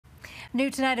New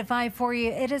tonight at 5 for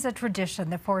you, it is a tradition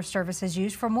the Forest Service has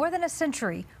used for more than a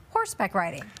century. Horseback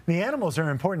riding. The animals are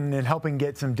important in helping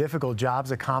get some difficult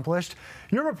jobs accomplished.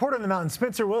 Your reporter on the mountain,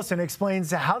 Spencer Wilson,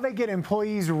 explains how they get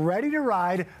employees ready to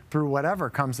ride through whatever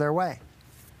comes their way.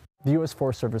 The U.S.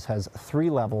 Forest Service has 3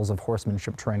 levels of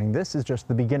horsemanship training. This is just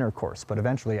the beginner course, but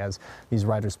eventually as these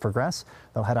riders progress,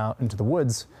 they'll head out into the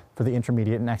woods for the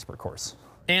intermediate and expert course.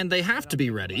 And they have to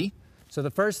be ready. So the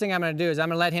first thing I'm going to do is I'm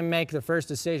going to let him make the first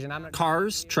decision.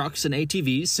 Cars, trucks, and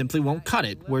ATVs simply won't cut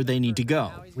it where they need to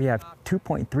go. We have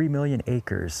 2.3 million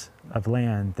acres of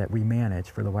land that we manage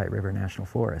for the White River National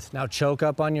Forest. Now choke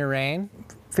up on your rein.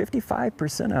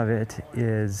 55% of it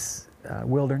is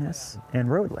wilderness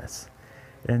and roadless.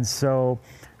 And so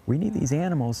we need these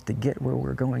animals to get where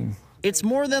we're going. It's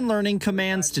more than learning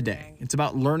commands today. It's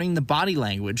about learning the body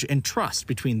language and trust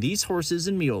between these horses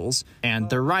and mules and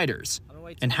their riders,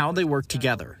 and how they work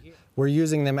together. We're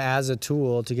using them as a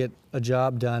tool to get a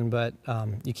job done, but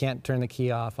you can't turn the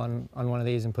key off on one of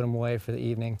these and put them away for the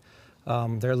evening.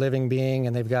 They're a living being,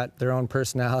 and they've got their own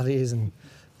personalities and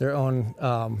their own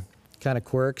kind of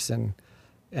quirks. And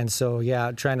so,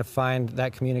 yeah, trying to find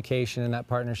that communication and that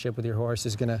partnership with your horse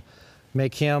is going to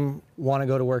make him want to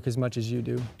go to work as much as you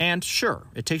do. And sure,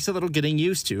 it takes a little getting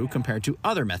used to compared to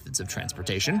other methods of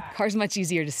transportation. Car's much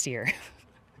easier to steer.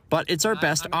 But it's our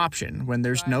best option when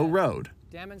there's no road.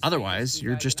 Otherwise,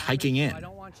 you're just hiking in.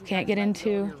 Can't get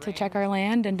into to check our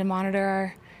land and to monitor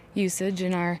our usage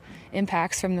and our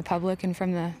impacts from the public and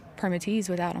from the permittees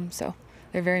without them. So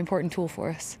they're a very important tool for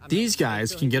us. These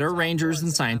guys can get our rangers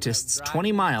and scientists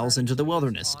 20 miles into the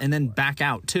wilderness and then back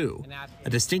out too. A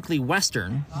distinctly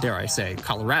Western, dare I say,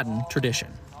 Coloradan tradition.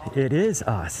 It is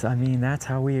us. I mean, that's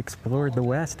how we explored the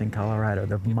West in Colorado.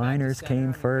 The miners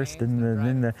came first, and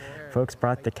then the folks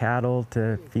brought the cattle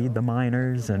to feed the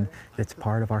miners, and it's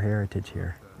part of our heritage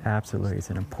here. Absolutely. It's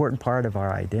an important part of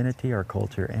our identity, our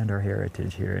culture, and our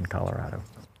heritage here in Colorado.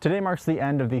 Today marks the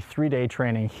end of the 3-day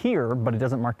training here, but it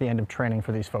doesn't mark the end of training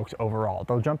for these folks overall.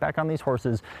 They'll jump back on these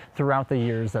horses throughout the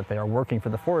years that they are working for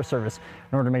the Forest Service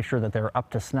in order to make sure that they're up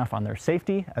to snuff on their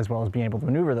safety, as well as being able to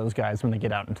maneuver those guys when they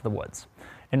get out into the woods.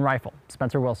 In Rifle,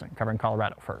 Spencer Wilson, covering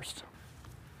Colorado First.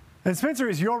 And Spencer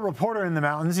is your reporter in the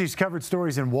mountains. He's covered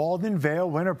stories in Walden,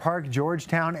 Vail, Winter Park,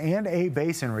 Georgetown, and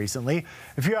A-Basin recently.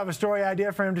 If you have a story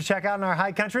idea for him to check out in our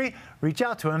high country, reach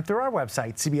out to him through our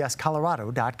website,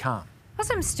 cbscolorado.com. Well,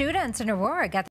 some students in Aurora got